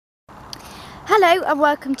Hello and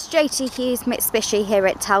welcome to JT Hughes Mitsubishi here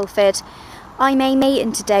at Telford. I'm Amy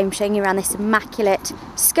and today I'm showing you around this immaculate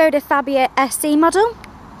Skoda Fabia SE model.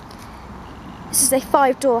 This is a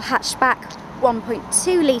 5-door hatchback,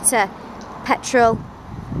 1.2 litre petrol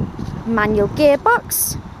manual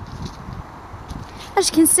gearbox. As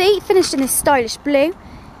you can see, finished in this stylish blue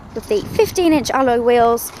with the 15-inch alloy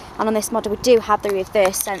wheels, and on this model we do have the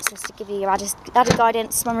reverse sensors to give you your added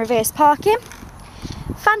guidance when reverse parking.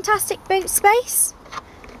 Fantastic boot space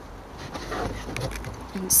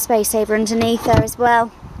and space over underneath there as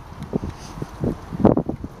well.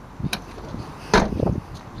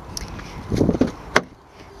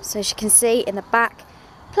 So as you can see in the back,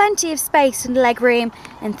 plenty of space and leg room,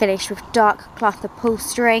 and finished with dark cloth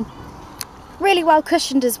upholstery. Really well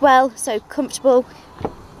cushioned as well, so comfortable,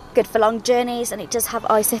 good for long journeys, and it does have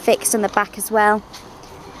ISOFIX on the back as well.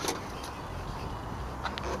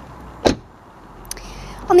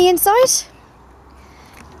 On the inside, so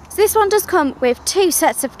this one does come with 2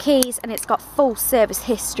 sets of keys and it's got full service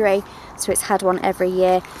history, so it's had one every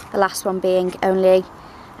year, the last one being only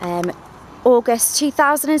August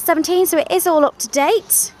 2017, so it is all up to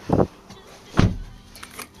date.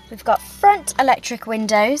 We've got front electric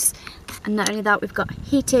windows, and not only that, we've got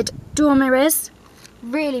heated door mirrors,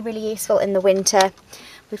 really useful in the winter.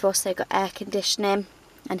 We've also got air conditioning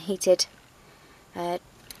and heated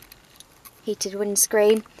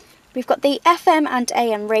windscreen. We've got the FM and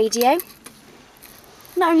AM radio.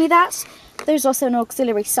 Not only that, there's also an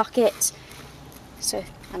auxiliary socket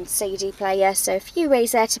and CD player, so a few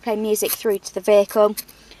ways there to play music through to the vehicle.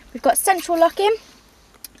 We've got central locking,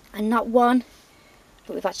 and not one,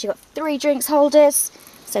 but we've actually got 3 drinks holders,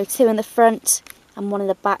 so 2 in the front and 1 in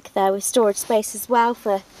the back there, with storage space as well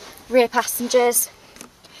for rear passengers.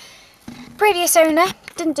 Previous owner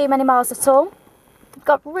didn't do many miles at all. We've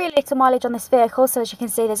got really little mileage on this vehicle, so as you can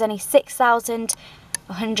see there's only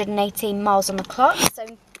 6,118 miles on the clock, so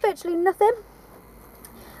virtually nothing.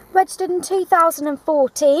 Registered in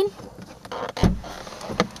 2014.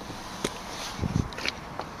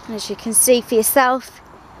 And as you can see for yourself,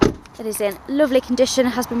 it is in lovely condition,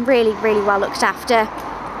 has been really well looked after.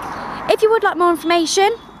 If you would like more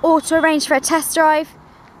information or to arrange for a test drive,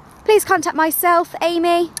 please contact myself,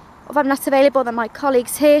 Amy, or if I'm not available then my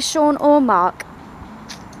colleagues here, Sean or Mark.